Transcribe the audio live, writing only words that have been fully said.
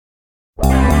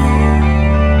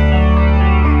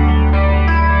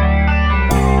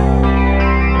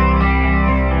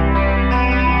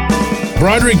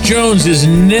Broderick Jones is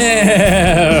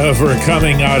never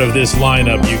coming out of this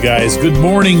lineup, you guys. Good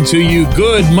morning to you.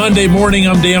 Good Monday morning.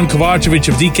 I'm Dejan Kovacevic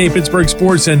of DK Pittsburgh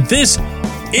Sports, and this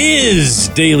is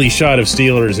Daily Shot of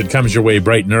Steelers. It comes your way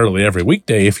bright and early every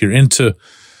weekday. If you're into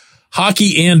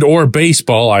hockey and or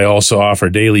baseball, I also offer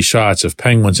daily shots of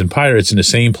Penguins and Pirates in the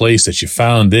same place that you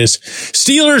found this.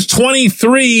 Steelers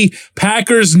 23,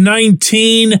 Packers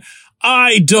 19.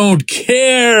 I don't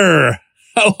care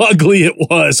how ugly it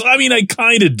was. I mean, I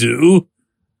kind of do.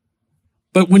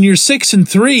 But when you're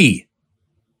 6-3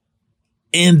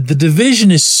 and the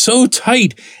division is so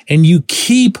tight and you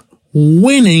keep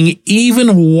winning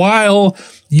even while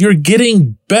you're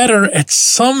getting better at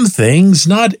some things,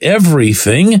 not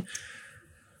everything,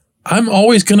 I'm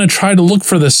always going to try to look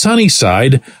for the sunny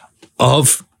side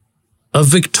of a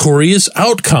victorious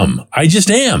outcome. I just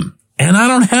am. And I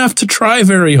don't have to try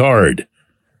very hard.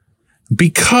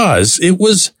 Because it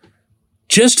was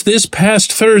just this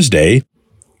past Thursday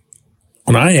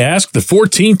when I asked the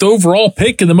 14th overall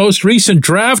pick in the most recent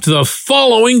draft the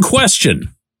following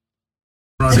question.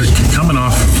 Broderick, coming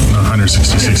off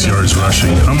 166 yards rushing,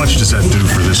 how much does that do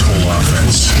for this whole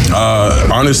offense?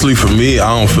 Honestly, for me,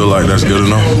 I don't feel like that's good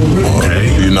enough.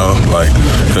 Okay. You know, like,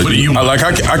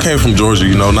 I came from Georgia,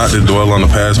 you know, not to dwell on the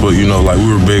past, but, you know, like,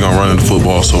 we were big on running the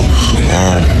football. So,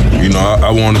 you know, I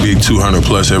want to be 200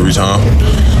 plus every time.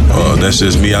 That's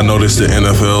just me. I know this is the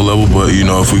NFL level, but, you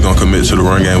know, if we're going to commit to the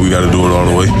run game, we got to do it all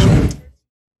the way.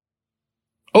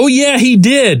 Oh, yeah, he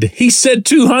did. He said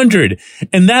 200.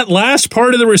 And that last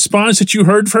part of the response that you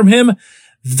heard from him,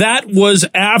 that was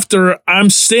after I'm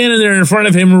standing there in front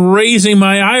of him raising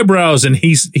my eyebrows, and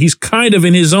he's kind of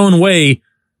in his own way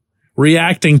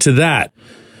reacting to that.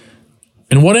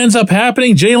 And what ends up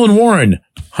happening? Jaylen Warren,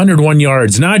 101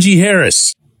 yards. Najee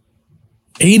Harris,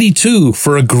 82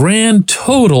 for a grand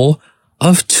total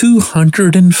of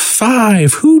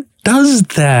 205. Who does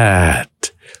that?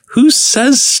 Who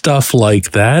says stuff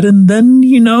like that and then,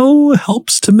 you know,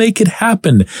 helps to make it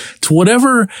happen? To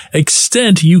whatever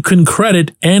extent you can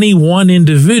credit any one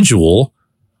individual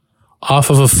off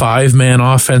of a 5-man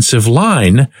offensive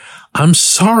line, I'm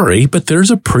sorry, but there's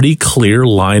a pretty clear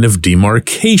line of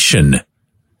demarcation,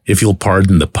 if you'll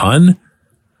pardon the pun.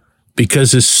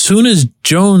 Because as soon as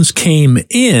Jones came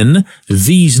in,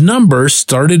 these numbers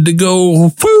started to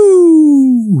go,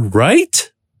 whoo, right?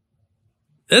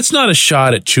 That's not a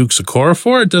shot at Chuks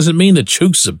Okorafor. It doesn't mean that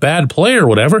Chuks is a bad player or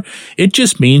whatever. It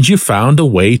just means you found a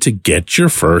way to get your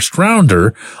first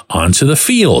rounder onto the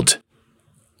field.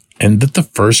 And that the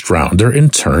first rounder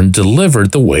in turn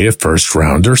delivered the way a first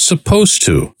rounder supposed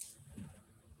to.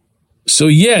 So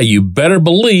yeah, you better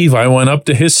believe I went up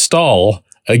to his stall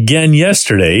again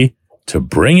yesterday to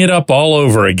bring it up all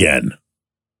over again.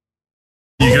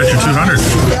 You got your 200.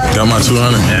 Got my 200.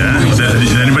 Yeah.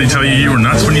 Did anybody tell you were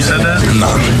nuts when you said that? No.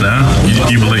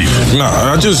 You believe? No,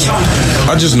 I just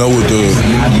know what the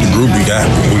group we got.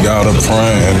 We got up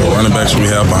front and the running backs we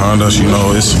have behind us. You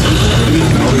know, it's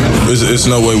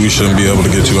no way we shouldn't be able to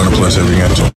get 200 plus every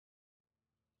game.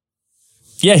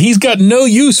 Yeah, he's got no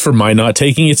use for my not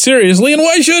taking it seriously, and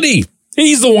why should he?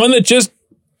 He's the one that just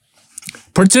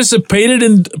participated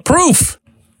in proof.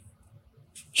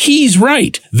 He's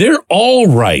right. They're all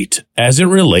right as it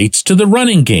relates to the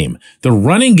running game. The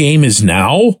running game is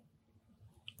now,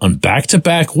 on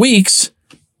back-to-back weeks,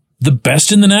 the best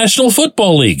in the National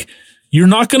Football League. You're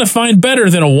not going to find better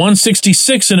than a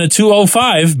 166 and a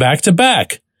 205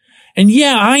 back-to-back. And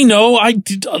yeah, I know.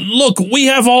 Look, we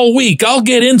have all week. I'll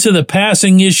get into the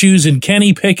passing issues and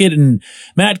Kenny Pickett and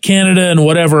Matt Canada and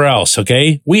whatever else,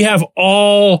 okay? We have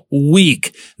all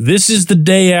week. This is the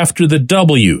day after the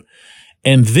W.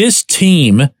 And this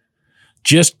team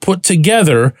just put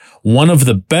together one of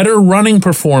the better running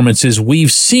performances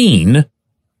we've seen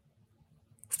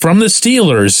from the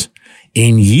Steelers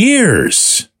in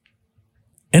years.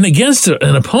 And against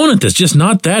an opponent that's just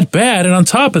not that bad. And on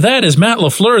top of that, as Matt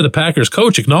LaFleur, the Packers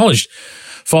coach, acknowledged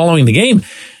following the game,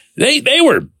 they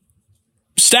were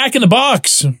stacking the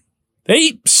box.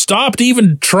 They stopped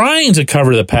even trying to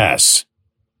cover the pass.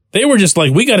 They were just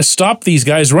like, we got to stop these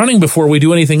guys running before we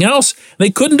do anything else. They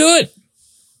couldn't do it.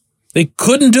 They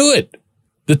couldn't do it.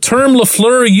 The term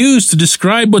LaFleur used to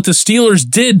describe what the Steelers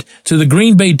did to the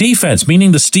Green Bay defense,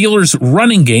 meaning the Steelers'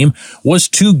 running game, was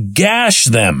to gash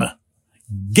them.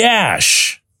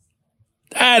 Gash.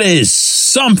 That is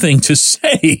something to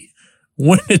say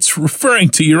when it's referring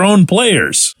to your own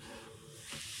players.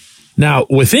 Now,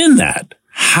 within that,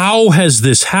 how has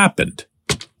this happened?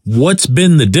 What's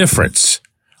been the difference?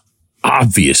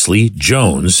 Obviously,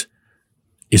 Jones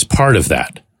is part of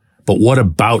that. But what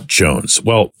about Jones?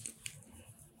 Well,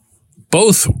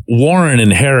 both Warren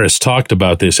and Harris talked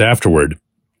about this afterward,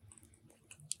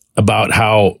 about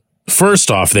how, first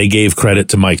off, they gave credit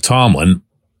to Mike Tomlin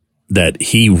that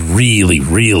he really,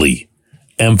 really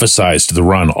emphasized the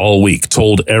run all week,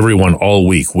 told everyone all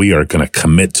week, we are going to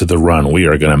commit to the run. We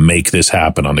are going to make this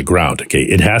happen on the ground. Okay.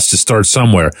 It has to start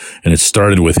somewhere, and it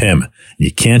started with him.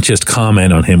 You can't just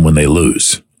comment on him when they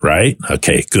lose, right?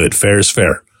 Okay, good. Fair is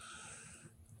fair.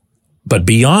 But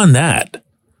beyond that,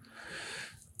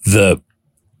 the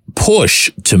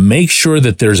push to make sure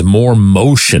that there's more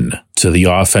motion to the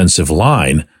offensive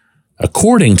line,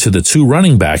 according to the two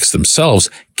running backs themselves,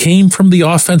 came from the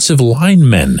offensive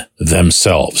linemen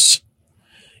themselves.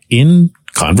 In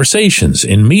conversations,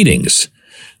 in meetings,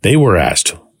 they were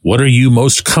asked, what are you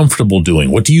most comfortable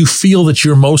doing? What do you feel that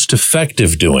you're most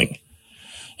effective doing?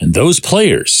 And those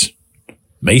players,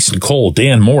 Mason Cole,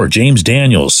 Dan Moore, James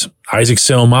Daniels, Isaac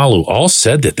Seumalo, all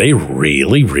said that they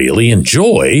really, really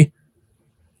enjoy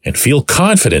and feel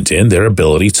confident in their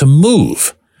ability to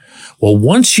move. Well,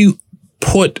 once you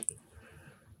put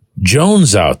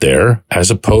Jones out there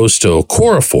as opposed to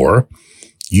Okorafor,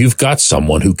 you've got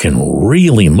someone who can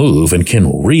really move and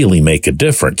can really make a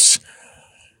difference.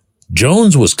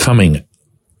 Jones was coming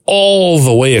all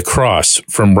the way across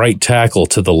from right tackle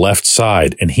to the left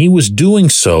side, and he was doing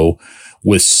so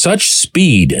with such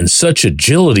speed and such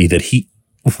agility that he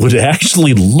would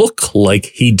actually look like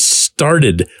he'd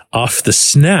started off the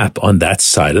snap on that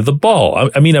side of the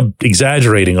ball. I mean, I'm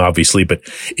exaggerating, obviously, but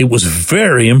it was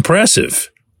very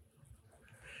impressive.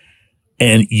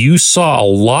 And you saw a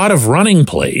lot of running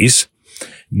plays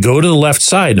go to the left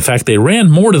side. In fact, they ran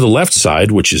more to the left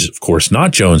side, which is, of course, not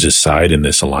Jones's side in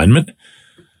this alignment.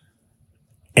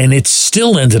 And it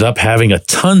still ended up having a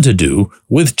ton to do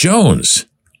with Jones,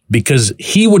 because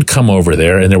he would come over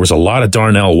there, and there was a lot of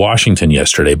Darnell Washington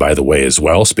yesterday, by the way, as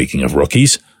well, speaking of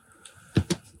rookies.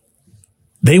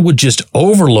 They would just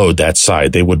overload that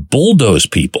side. They would bulldoze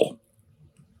people.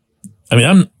 I mean,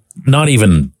 I'm not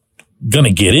even going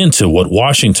to get into what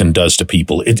Washington does to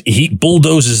people. He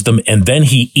bulldozes them, and then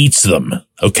he eats them,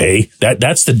 okay?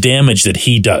 That's the damage that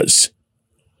he does.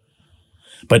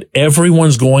 But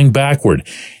everyone's going backward.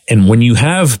 And when you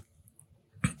have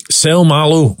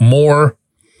Seumalo, Moore,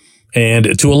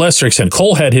 and to a lesser extent,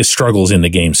 Cole had his struggles in the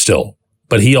game still,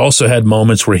 but he also had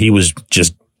moments where he was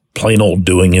just plain old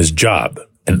doing his job.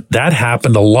 And that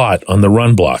happened a lot on the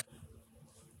run block.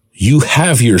 You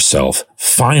have yourself,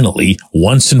 finally,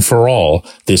 once and for all,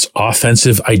 this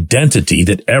offensive identity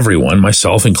that everyone,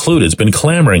 myself included, has been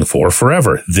clamoring for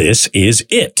forever. This is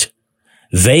it.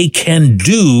 They can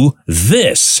do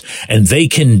this, and they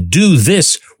can do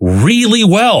this really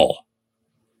well.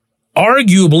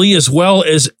 Arguably as well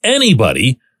as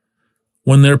anybody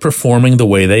when they're performing the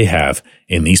way they have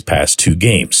in these past two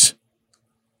games.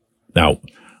 Now,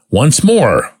 once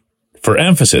more, for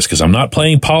emphasis, because I'm not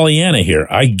playing Pollyanna here,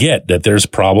 I get that there's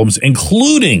problems,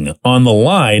 including on the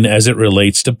line as it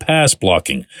relates to pass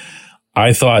blocking.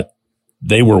 I thought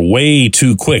they were way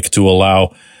too quick to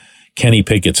allow Kenny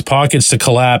Pickett's pockets to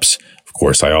collapse. Of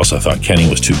course, I also thought Kenny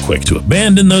was too quick to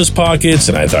abandon those pockets,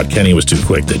 and I thought Kenny was too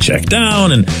quick to check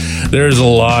down, and there's a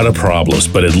lot of problems,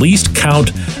 but at least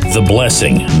count the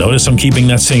blessing. Notice I'm keeping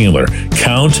that singular.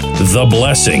 Count the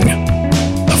blessing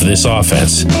of this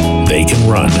offense. They can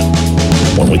run.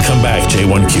 When we come back,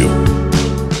 J1Q.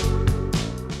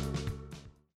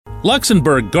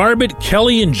 Luxembourg, Garbett,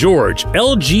 Kelly, and George.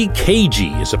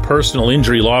 LGKG is a personal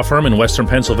injury law firm in Western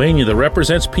Pennsylvania that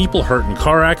represents people hurt in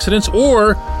car accidents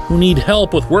or who need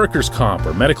help with workers' comp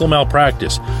or medical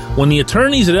malpractice. When the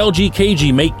attorneys at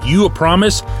LGKG make you a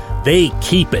promise, they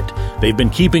keep it. They've been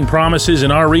keeping promises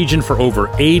in our region for over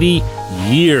 80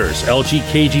 years.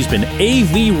 LGKG's been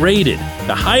AV rated,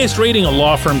 the highest rating a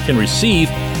law firm can receive,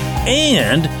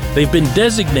 and they've been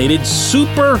designated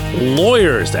super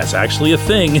lawyers. That's actually a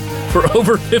thing for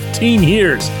over 15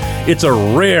 years. It's a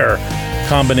rare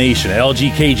combination.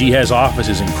 LGKG has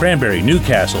offices in Cranberry,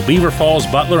 Newcastle, Beaver Falls,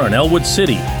 Butler, and Elwood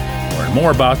City. Learn more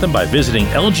about them by visiting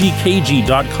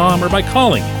lgkg.com or by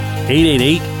calling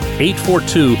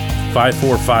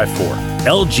 888-842-5454.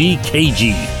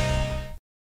 LGKG.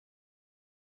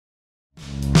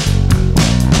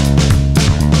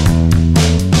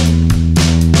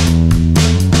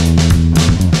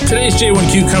 Today's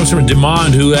J1Q comes from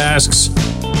Demond, who asks,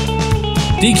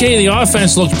 DK, the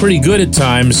offense looked pretty good at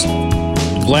times.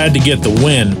 Glad to get the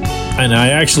win. And I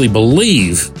actually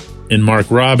believe in Mark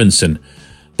Robinson.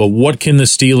 But what can the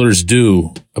Steelers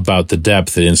do about the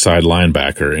depth at inside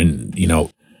linebacker? And, you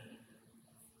know,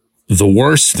 the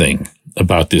worst thing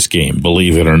about this game,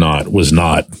 believe it or not, was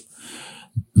not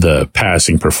the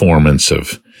passing performance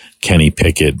of Kenny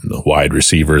Pickett, the wide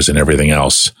receivers and everything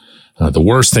else. The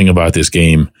worst thing about this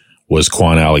game was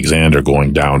Quan Alexander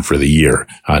going down for the year.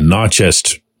 Not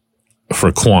just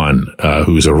for Quan,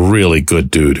 who's a really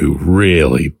good dude who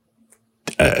really,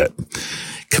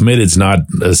 committed's not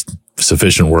a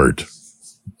sufficient word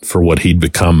for what he'd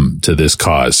become to this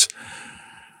cause.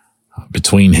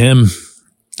 Between him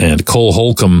and Cole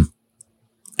Holcomb,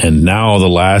 and now the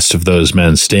last of those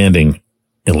men standing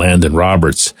in Landon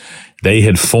Roberts, they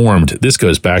had formed, this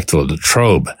goes back to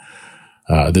Latrobe,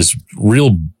 this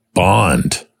real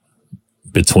bond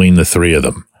between the three of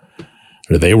them.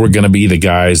 They were going to be the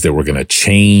guys that were going to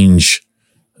change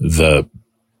the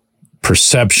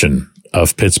perception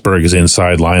of Pittsburgh's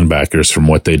inside linebackers from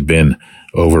what they'd been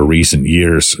over recent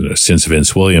years since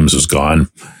Vince Williams was gone.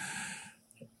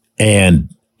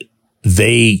 And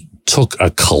they took a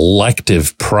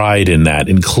collective pride in that,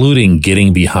 including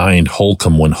getting behind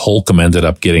Holcomb when Holcomb ended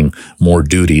up getting more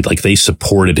duty. Like, they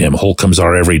supported him. Holcomb's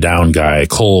our every down guy.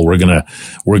 Cole, we're going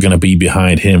to be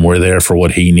behind him. We're there for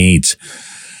what he needs.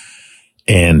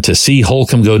 And to see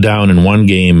Holcomb go down in one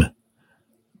game,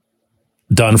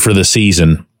 done for the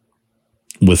season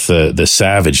with the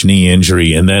savage knee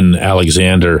injury, and then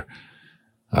Alexander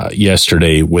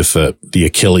yesterday with the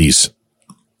Achilles.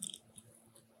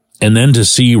 And then to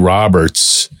see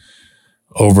Roberts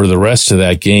over the rest of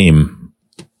that game,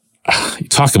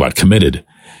 talk about committed.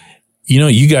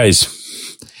 You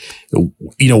guys,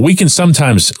 we can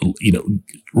sometimes,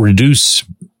 reduce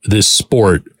this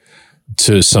sport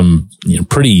to some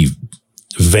pretty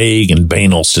vague and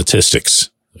banal statistics.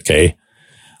 Okay.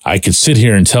 I could sit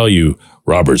here and tell you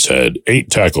Roberts had 8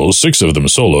 tackles, 6 of them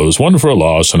solos, 1 for a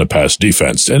loss and a pass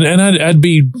defense. And I'd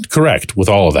be correct with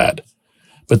all of that.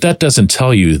 But that doesn't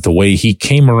tell you the way he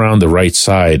came around the right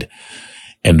side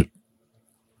and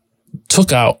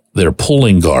took out their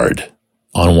pulling guard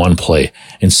on one play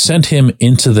and sent him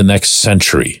into the next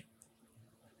century.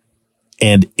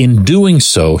 And in doing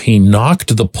so, he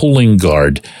knocked the pulling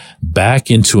guard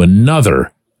back into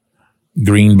another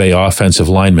Green Bay offensive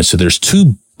lineman. So there's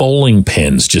 2 bowling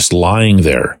pins just lying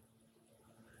there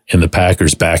in the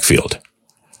Packers' backfield.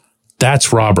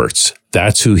 That's Roberts.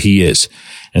 That's who he is.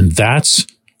 And that's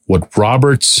what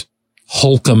Roberts,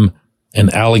 Holcomb,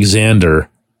 and Alexander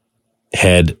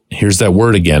had, here's that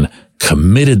word again,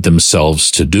 committed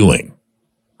themselves to doing.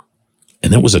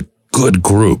 And it was a good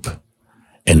group.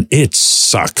 And it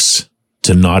sucks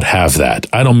to not have that.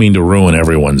 I don't mean to ruin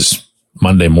everyone's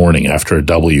Monday morning after a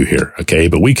W here, okay?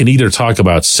 But we can either talk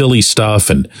about silly stuff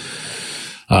and,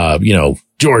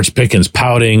 George Pickens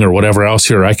pouting or whatever else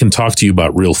here. I can talk to you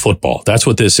about real football. That's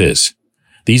what this is.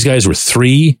 These guys were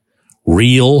 3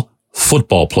 real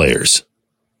football players.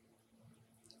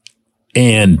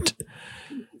 And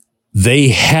they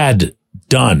had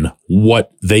done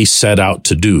what they set out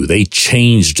to do. They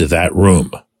changed that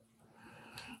room.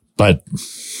 But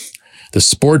the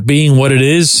sport being what it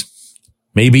is,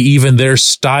 maybe even their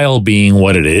style being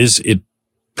what it is, it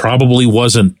probably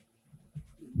wasn't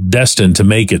destined to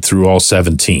make it through all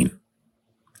 17.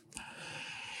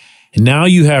 And now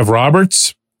you have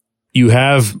Roberts, you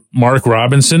have Mark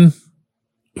Robinson,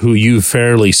 who you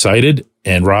fairly cited,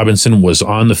 and Robinson was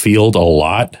on the field a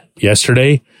lot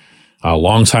yesterday.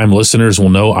 Longtime listeners will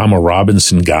know I'm a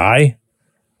Robinson guy.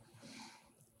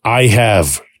 I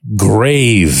have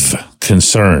grave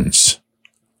concerns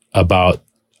about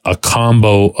a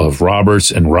combo of Roberts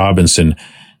and Robinson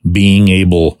being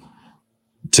able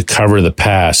to cover the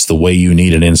pass the way you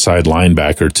need an inside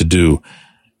linebacker to do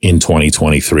in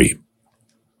 2023.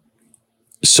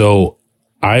 So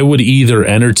I would either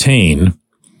entertain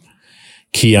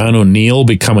Keanu Neal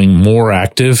becoming more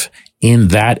active in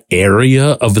that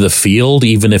area of the field,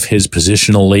 even if his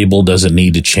positional label doesn't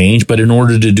need to change. But in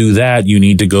order to do that, you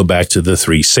need to go back to the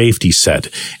 3 safety set.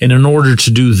 And in order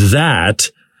to do that,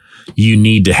 you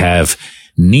need to have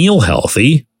Neal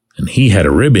healthy, and he had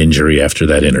a rib injury after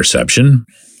that interception.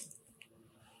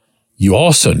 You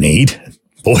also need,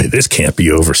 boy, this can't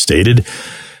be overstated,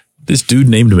 this dude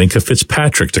named Minkah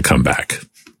Fitzpatrick to come back.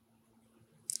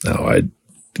 Now, I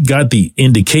got the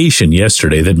indication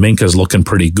yesterday that Minkah's looking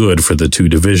pretty good for the 2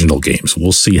 divisional games.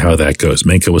 We'll see how that goes.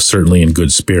 Minkah was certainly in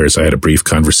good spirits. I had a brief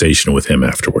conversation with him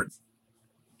afterward.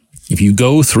 If you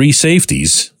go 3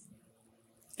 safeties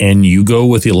and you go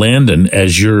with Landon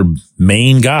as your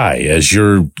main guy, as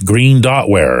your green dot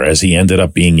wearer, as he ended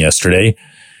up being yesterday,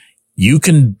 you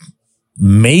can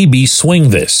maybe swing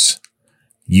this.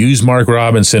 Use Mark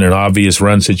Robinson in obvious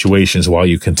run situations while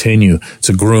you continue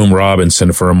to groom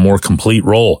Robinson for a more complete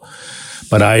role.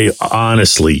 But I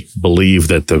honestly believe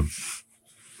that the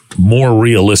more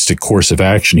realistic course of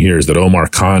action here is that Omar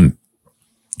Khan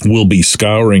will be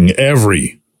scouring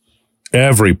every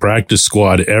practice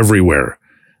squad everywhere,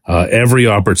 every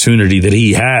opportunity that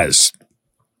he has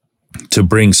to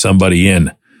bring somebody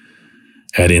in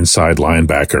at inside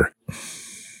linebacker.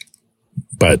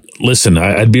 But listen,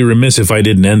 I'd be remiss if I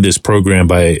didn't end this program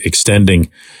by extending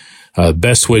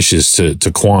best wishes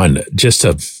to Quan.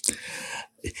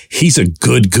 He's a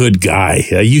good guy.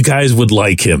 You guys would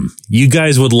like him. You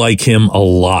guys would like him a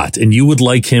lot. And you would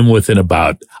like him within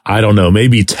about, I don't know,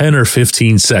 maybe 10 or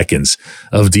 15 seconds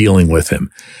of dealing with him.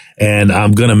 And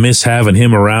I'm going to miss having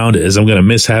him around, as I'm going to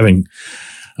miss having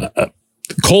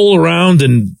Cole around.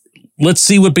 And let's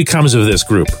see what becomes of this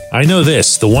group. I know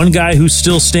this, the one guy who's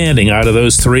still standing out of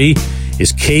those three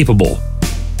is capable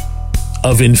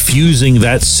of infusing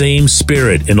that same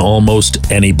spirit in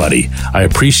almost anybody. I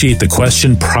appreciate the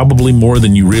question probably more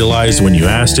than you realized when you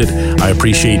asked it. I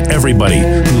appreciate everybody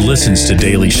who listens to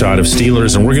Daily Shot of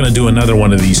Steelers, and we're going to do another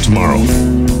one of these tomorrow.